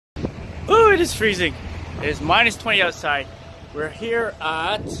Oh, it is freezing. It is -20 outside. We're here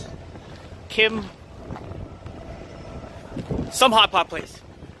at some hot pot place.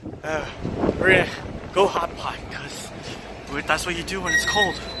 We're gonna go hot pot because that's what you do when it's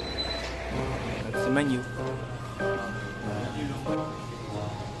cold. That's the menu.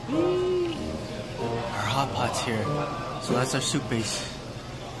 Our hot pot's here. So that's our soup base.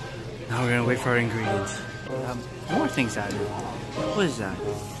 Now we're gonna wait for our ingredients. More things added. What is that?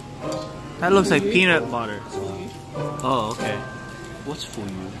 That looks like peanut butter. Oh, okay. What's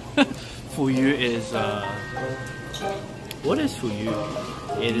fuyu? Fuyu is what is fuyu?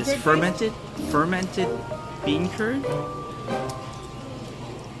 It is fermented bean curd.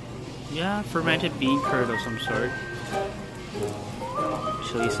 Yeah, fermented bean curd of some sort.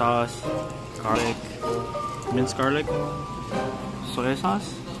 Chili sauce, garlic, minced garlic, soy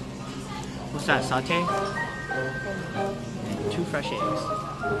sauce. What's that? Satay? And 2 fresh eggs.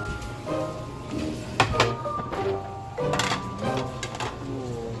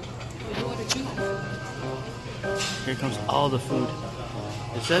 Here comes all the food.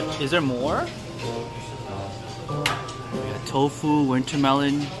 Is there more? We got tofu, winter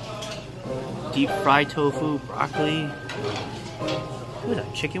melon, deep fried tofu, broccoli. What is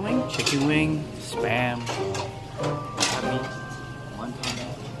that? Chicken wing? Chicken wing, spam, meat, wonton,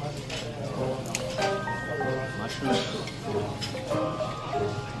 mushrooms.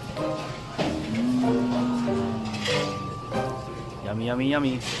 Yummy, yummy,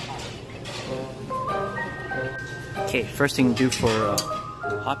 yummy. Okay, first thing to do for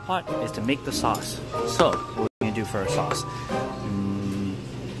hot pot is to make the sauce. So, what are we gonna do for our sauce?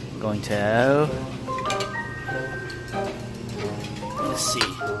 Going to, let's see.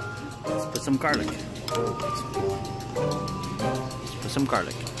 Let's put some garlic. Let's put some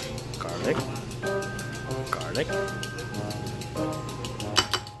garlic. Garlic. Garlic.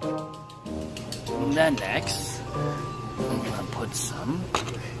 And then next, I'm gonna put some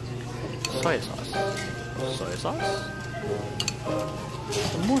soy sauce. Soy sauce.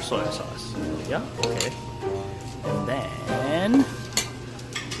 Some more soy sauce. Yeah, okay. And then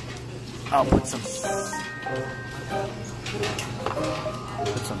I'll put some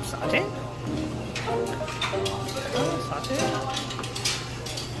satay. Satay.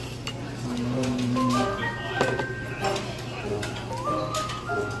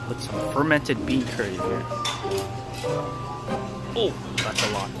 Put some fermented bean curd in here. Oh, that's a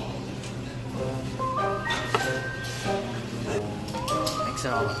lot. Mix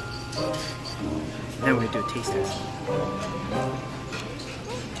it all up. Then we're gonna do a taste test.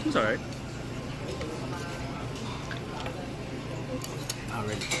 It's alright.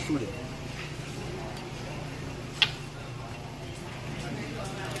 Already fooded.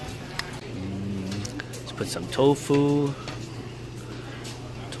 Let's put some tofu.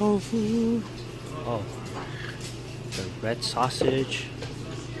 Tofu. Oh, the red sausage.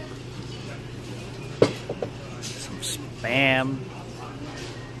 Some spam.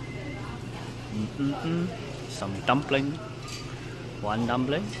 Some dumpling. 1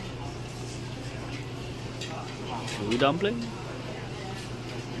 dumpling. 2 dumpling.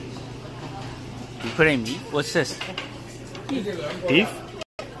 You put any meat? What's this? Beef?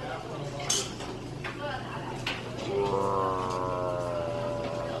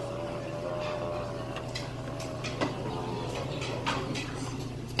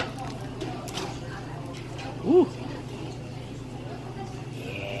 Ooh.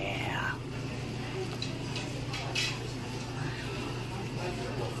 Yeah.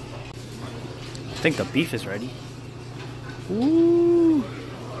 I think the beef is ready. Ooh.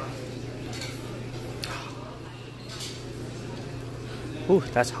 Ooh,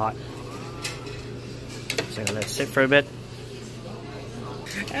 that's hot. So I'm gonna let it sit for a bit.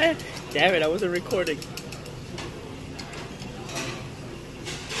 Damn it, I wasn't recording.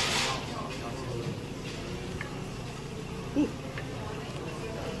 Ooh.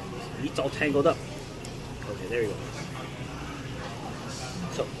 Meat's all tangled up. Okay, there we go.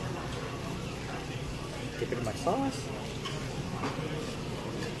 So, dip it in my sauce.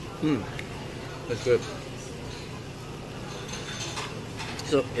 That's good.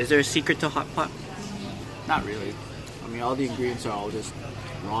 So, is there a secret to hot pot? Not really. I mean, all the ingredients are all just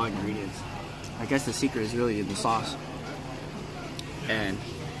raw ingredients. I guess the secret is really in the sauce and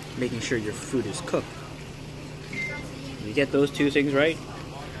making sure your food is cooked. If you get those 2 things right,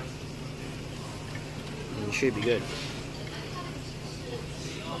 you should be good.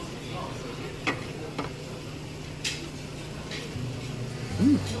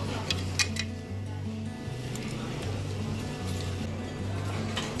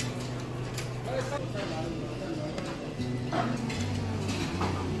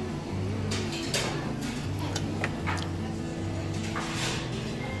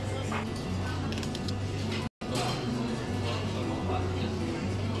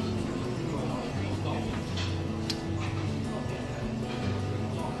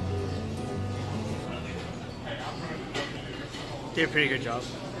 Did a pretty good job.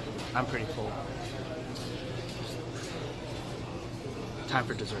 I'm pretty full. Time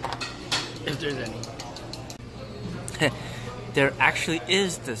for dessert, if there's any. There actually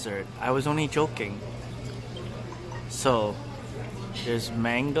is dessert. I was only joking. So, there's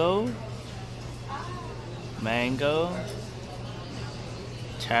mango,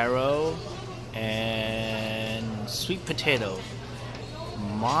 taro, and sweet potato.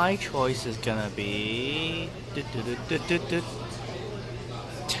 My choice is gonna be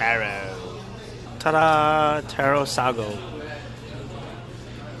taro. Ta-da! Taro sago.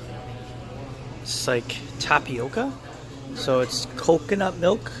 It's like tapioca. So it's coconut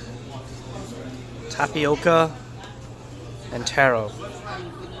milk, tapioca, and taro.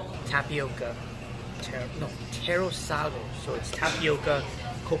 Tapioca. Taro sago. So it's tapioca,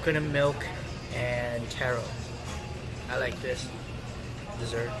 coconut milk, and taro. I like this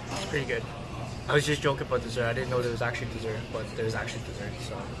dessert. It's pretty good. I was just joking about dessert. I didn't know there was actually dessert, but there's actually dessert.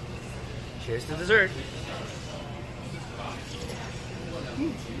 So cheers to dessert.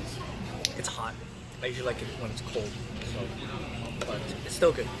 It's hot. I usually like it when it's cold, so, but it's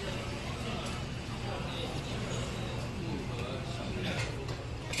still good.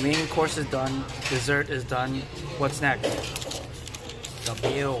 Main course is done. Dessert is done. What's next? The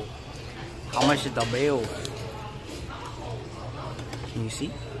bill. How much is the bill? Can you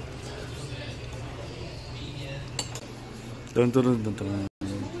see? Dun, dun, dun, dun, dun.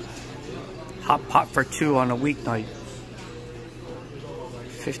 Hot pot for 2 on a weeknight.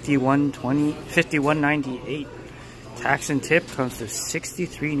 $51.98. Tax and tip comes to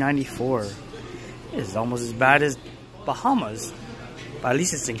 $63.94. It is almost as bad as Bahamas, but at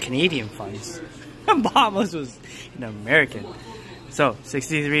least it's in Canadian funds. Bahamas was in American. So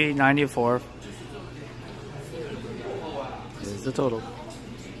 $63.94 is the total.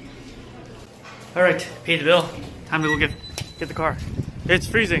 All right, paid the bill. Time to go get the car. It's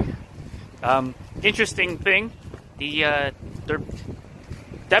freezing. Interesting thing, their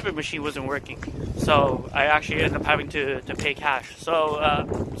debit machine wasn't working, so I actually ended up having to pay cash. So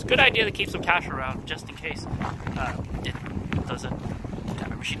it's a good idea to keep some cash around just in case the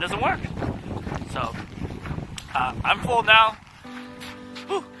debit machine doesn't work. So I'm full now.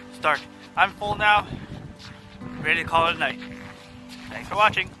 Whew, it's dark. I'm full now. Ready to call it a night. Thanks for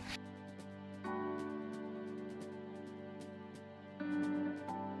watching.